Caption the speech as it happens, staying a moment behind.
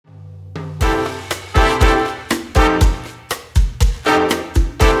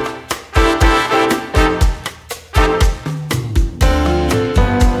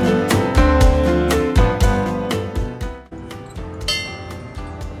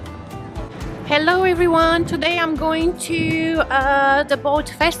Hello everyone, today I'm going to the boat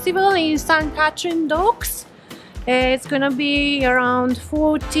festival in St. Katharine Docks. It's gonna be around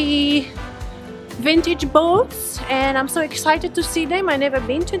 40 vintage boats and I'm so excited to see them. I've never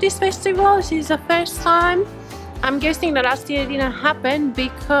been to this festival, this is the first time. I'm guessing that last year it didn't happen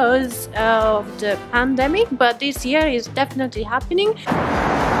because of the pandemic, but this year is definitely happening.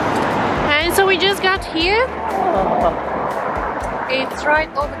 And so we just got here. It's right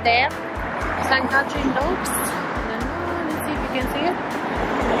over there. St. Katharine Docks. Let's see if you can see it.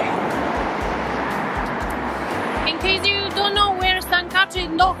 In case you don't know where St.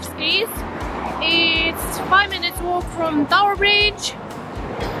 Katharine Docks is, it's 5 minutes walk from Tower Bridge.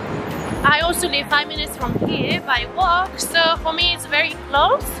 I also live 5 minutes from here by walk, so for me it's very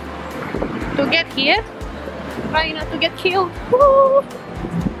close to get here. Trying not to get killed. Woo!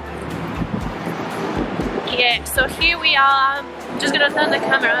 Yeah, so here we are. Just gonna turn the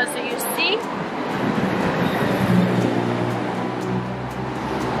camera so you see.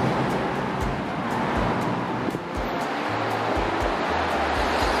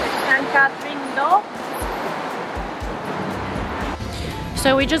 St. Katharine Docks.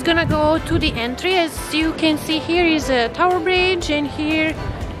 So we're just gonna go to the entry. As you can see, here is a Tower Bridge and here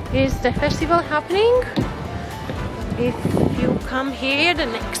is the festival happening. If you come here the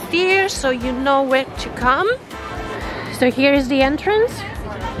next year, so you know where to come. So here is the entrance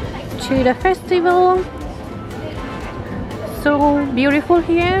to the festival. So beautiful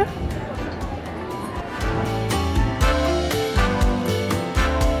here.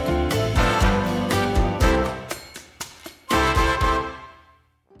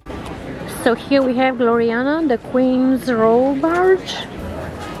 So here we have Gloriana, the Queen's Row barge.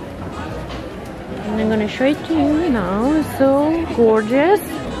 And I'm gonna show it to you now. It's so gorgeous.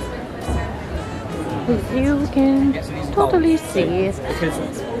 As you can totally see it. Because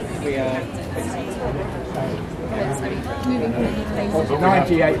we are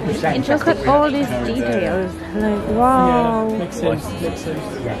 98%. Look at all these details. Like, wow. Yeah, makes sense. Makes sense.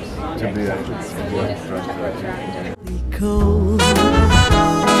 Cold.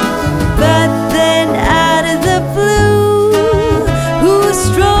 But then out of the blue, who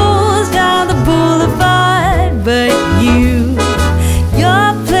strolls down the boulevard but you?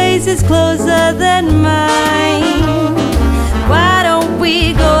 Your place is closer than mine. Why don't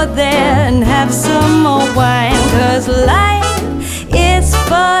we go there and have some more wine? 'Cause life is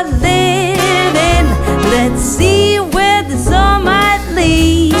for living. Let's see where the sun might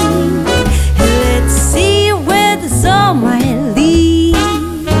lead. Let's see where the sun might lead.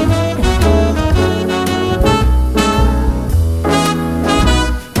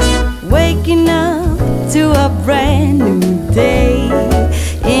 Waking up to a brand new day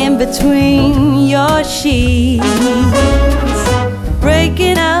in between your sheets,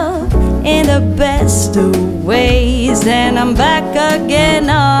 breaking up in the best of ways, and I'm back again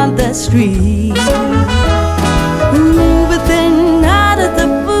on the street. Ooh, but then out of the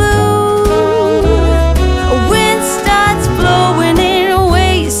blue, a wind starts blowing in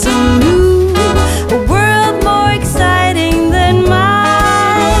ways so new. A world more exciting than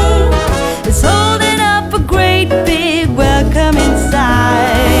mine is holding up a great big welcoming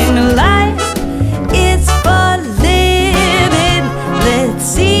sign. Life is for living. Let's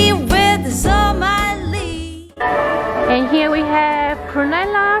see where the sun might lead. And here we have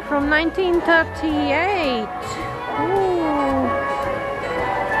Prunella from 1938. Ooh.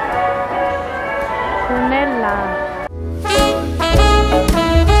 Prunella.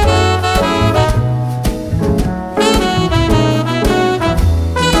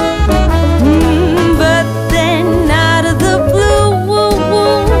 But then out of the blue,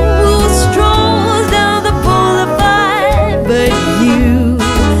 who strolls down the boulevard but you?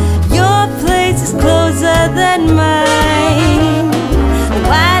 Your place is closer than mine.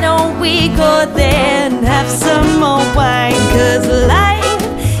 Why don't we go there and have some more wine? 'Cause life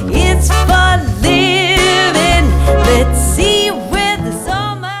is for living. Let's see where the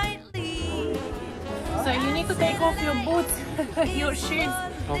sun might lead. So you need to take off your boots, your shoes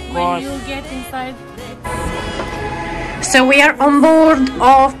Of when course. you get inside. So we are on board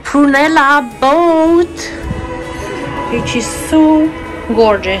of Prunella boat, which is so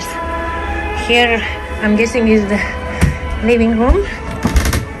gorgeous. Here, I'm guessing, is the living room.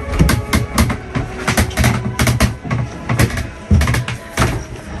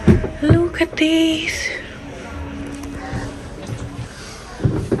 Look at this.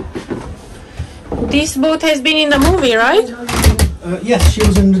 This boat has been in the movie, right? Yes, she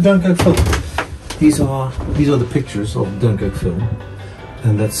was in the Dunkirk film. These are the pictures of the Dunkirk film.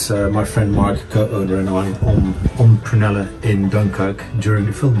 and that's my friend Mark, co-owner, and I on Prunella in Dunkirk during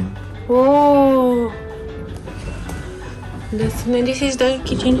the filming. Oh, this is the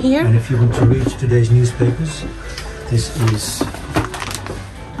kitchen here. And if you want to read today's newspapers, this is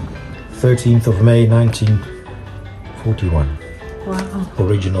 13th of May 1941. Wow.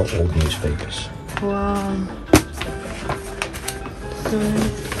 Original old newspapers. Wow.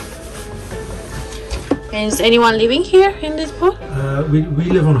 And is anyone living here in this boat? We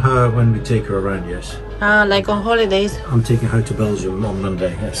live on her when we take her around, yes. Ah, like on holidays. I'm taking her to Belgium on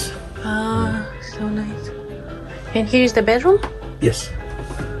Monday, yes. Ah, so nice. And here is the bedroom? Yes.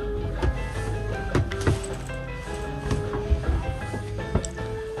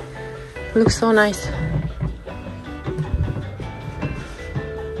 Looks so nice.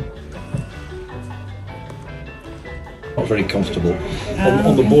 Not very comfortable.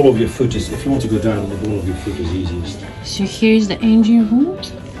 On the ball of your foot is, if you want to go down, on the ball of your foot is easiest. So here's the engine room.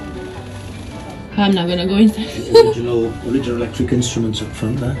 I'm not gonna go inside. Original electric instruments up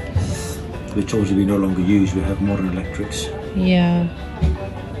front there, which obviously we no longer use. We have modern electrics. Yeah.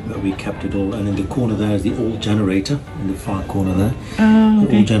 But we kept it all. And in the corner there is the old generator, in the far corner there. Oh,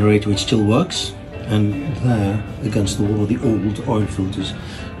 The old generator which still works. And there, against the wall, are the old oil filters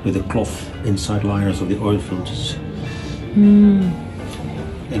with the cloth inside liners of the oil filters. And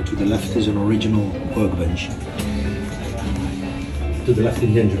to the left is an original workbench. To the left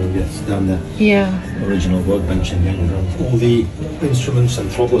in the engine room, yes, down there. Yeah. Original workbench in the engine room. All the instruments and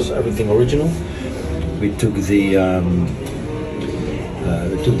throttles, everything original. We took the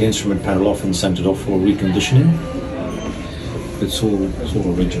instrument panel off and sent it off for reconditioning. It's all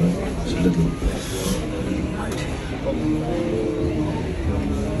original. It's a little.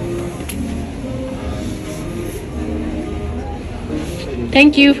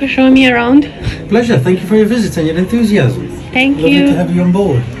 Thank you for showing me around. Pleasure. Thank you for your visit and your enthusiasm. Thank Lovely you. to have you on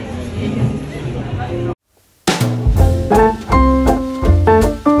board.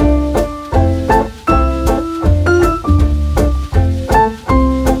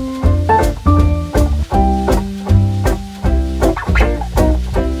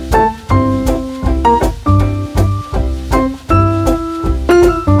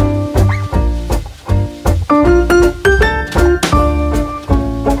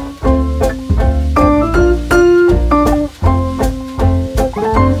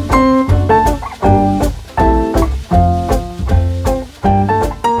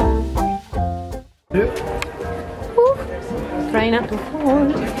 Try not to fall.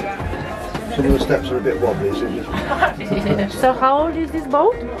 Some of the steps are a bit wobbly, so just... So how old is this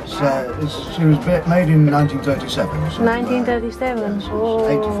boat? She was made in 1937. So 1937. She's Oh.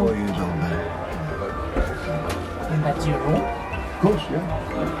 84 years old now. And that's your room? Of course, yeah.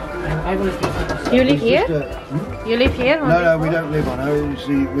 I will take it. You live here? You live here? No, we don't live on her. You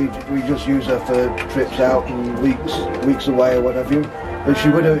see, we just use her for trips out and weeks away or whatever. But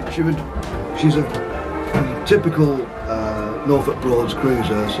she's a typical Norfolk Broads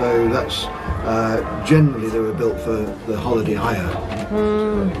cruiser, so that's generally they were built for the holiday hire.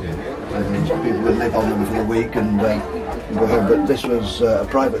 And people would live on them for a week and go home. But this was a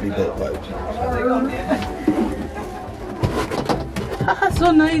privately built boat.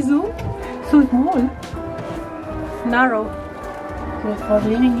 So nice, no? So small. Narrow. So for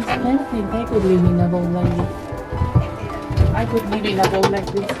living is perfect. I could live in a boat like this. I could live in a boat like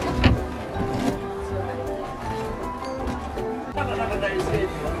this.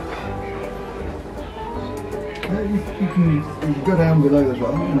 You can go down below as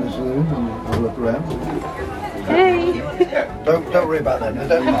well and have a look around. Hey! Don't worry about that.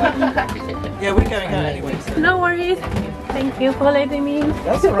 Don't mind. Yeah, we're going out anyway. So. No worries. Thank you for letting me in.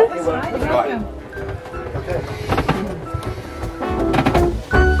 That's all right. Right. Okay.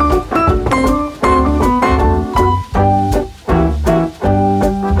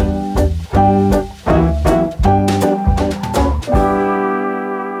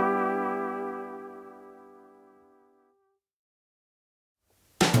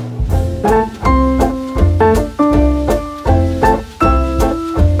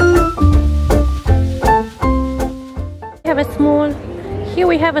 Here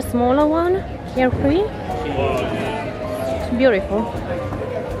we have a smaller one, carefree. It's beautiful.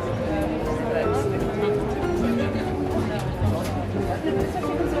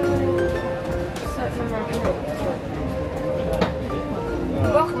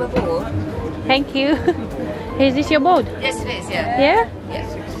 Welcome aboard. Thank you. Is this your boat? Yes, it is, yeah. Yeah?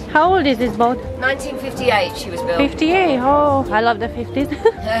 Yes. How old is this boat? 1958 she was built. 58. Oh, I love the 50s.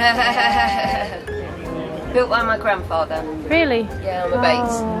 Built by my grandfather. Really? Yeah, on the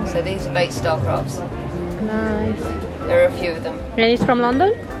Bates. So these are Bates Starcrafts. Nice. There are a few of them. And it's from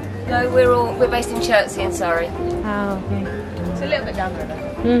London? No, we're based in Chertsey in Surrey. Oh, okay. It's a little bit downriver.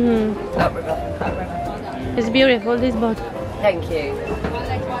 Upriver. It's beautiful, this boat. Thank you.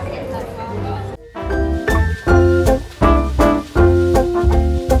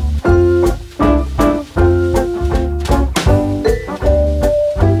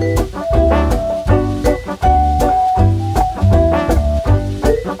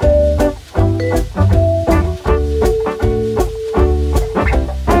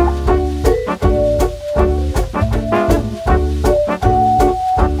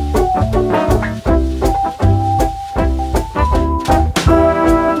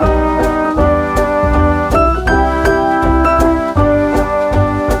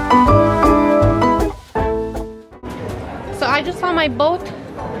 I just saw my boat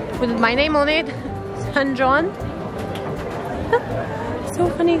with my name on it, San John. So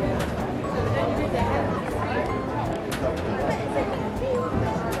funny.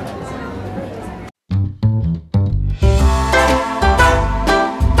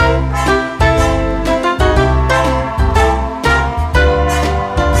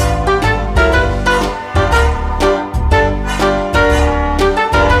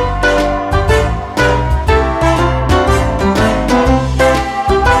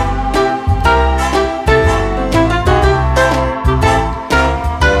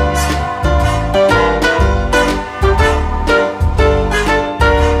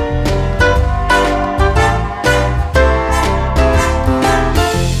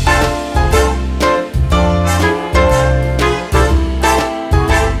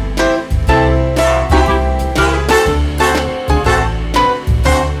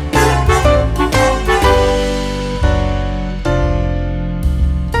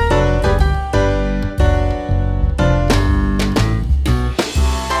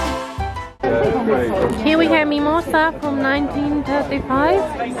 Here we have mimosa from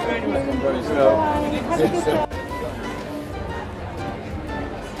 1935.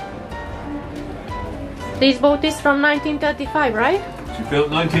 This boat is from 1935, right? She built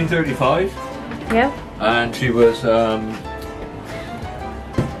 1935. Yeah. And she was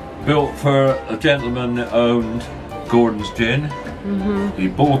built for a gentleman that owned Gordon's Gin. He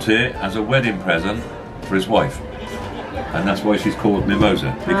bought it as a wedding present for his wife. And that's why she's called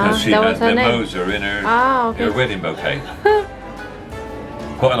Mimosa, because she had mimosa in her, her wedding bouquet.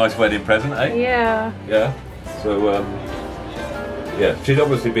 Quite a nice wedding present, eh? Yeah. Yeah. So, yeah, she's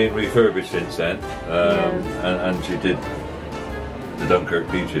obviously been refurbished since then, and she did the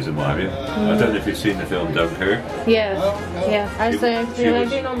Dunkirk beaches and what have you. I don't know if you've seen the film Dunkirk. Yeah, yeah. I've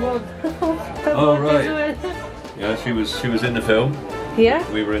been on board. Oh right. Yeah, she was in the film. Yeah.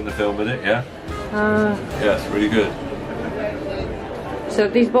 We were in the film with it. Yeah. Yeah, it's really good. So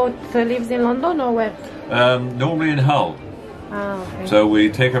this boat lives in London or where? Normally in Hull. Oh, okay. So we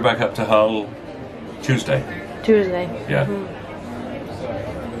take her back up to Hull Tuesday. Tuesday. Yeah.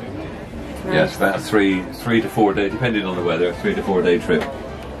 Nice. Yes, about a 3 to 4 day, depending on the weather, 3 to 4 day trip.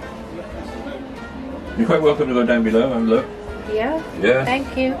 You're quite welcome to go down below and look. Yeah. Yeah.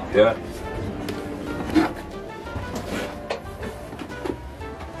 Thank you. Yeah.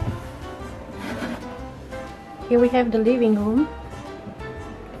 Here we have the living room.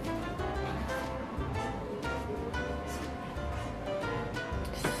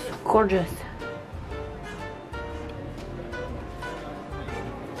 It's gorgeous.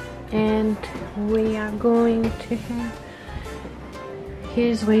 And we are going to have,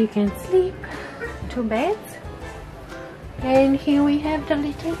 here's where you can sleep, 2 beds. And here we have the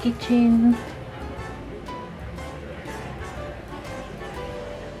little kitchen.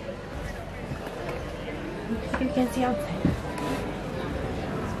 You can see outside.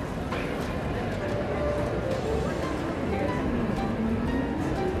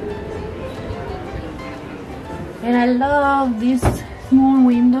 And I love these small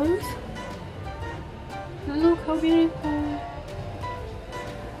windows. Look how beautiful.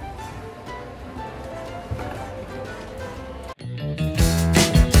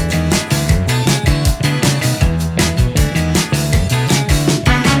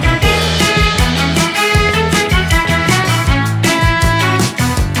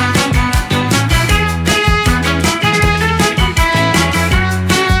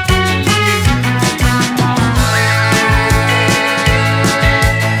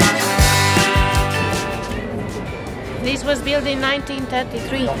 This was built in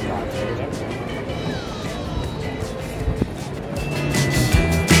 1933.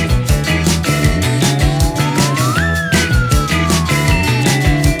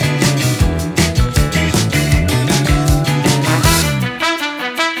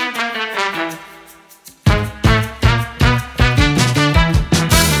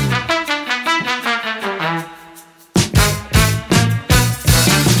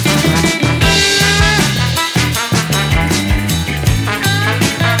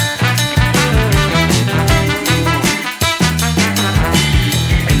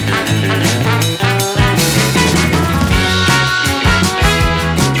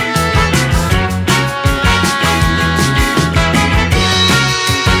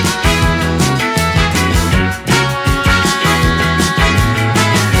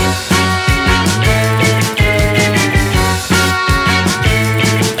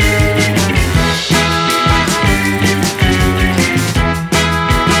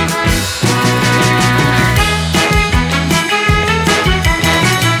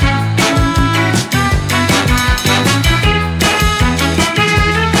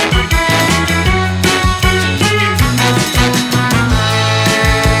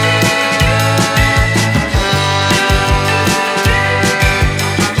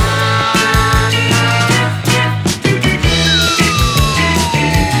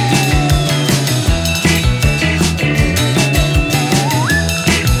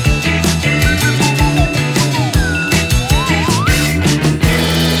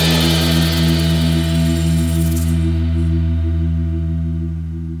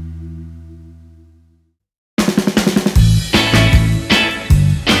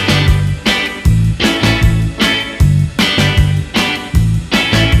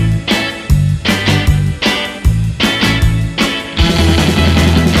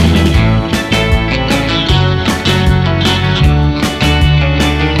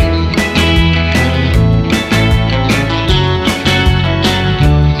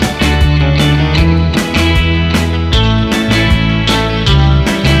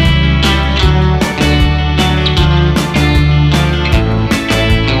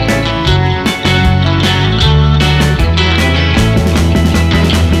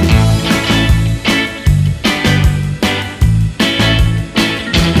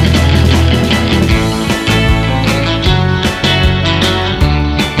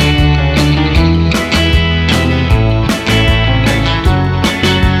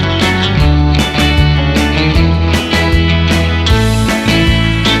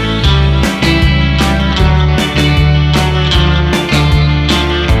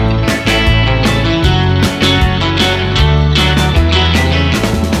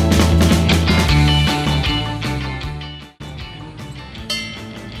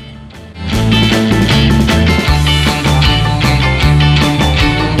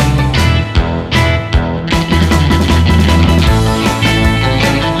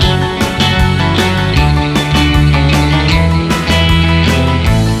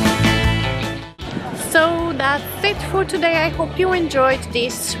 for today. I hope you enjoyed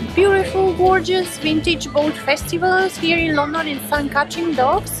this beautiful, gorgeous vintage boat festivals here in London in St. Katharine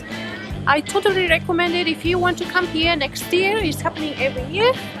Docks. I totally recommend it if you want to come here next year. It's happening every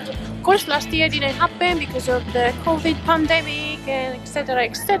year. Of course, last year didn't happen because of the COVID pandemic and etc,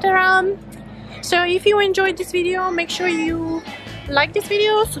 etc. So if you enjoyed this video, make sure you like this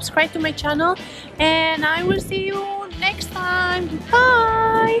video, subscribe to my channel, and I will see you next time.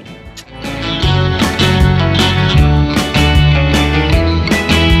 Bye!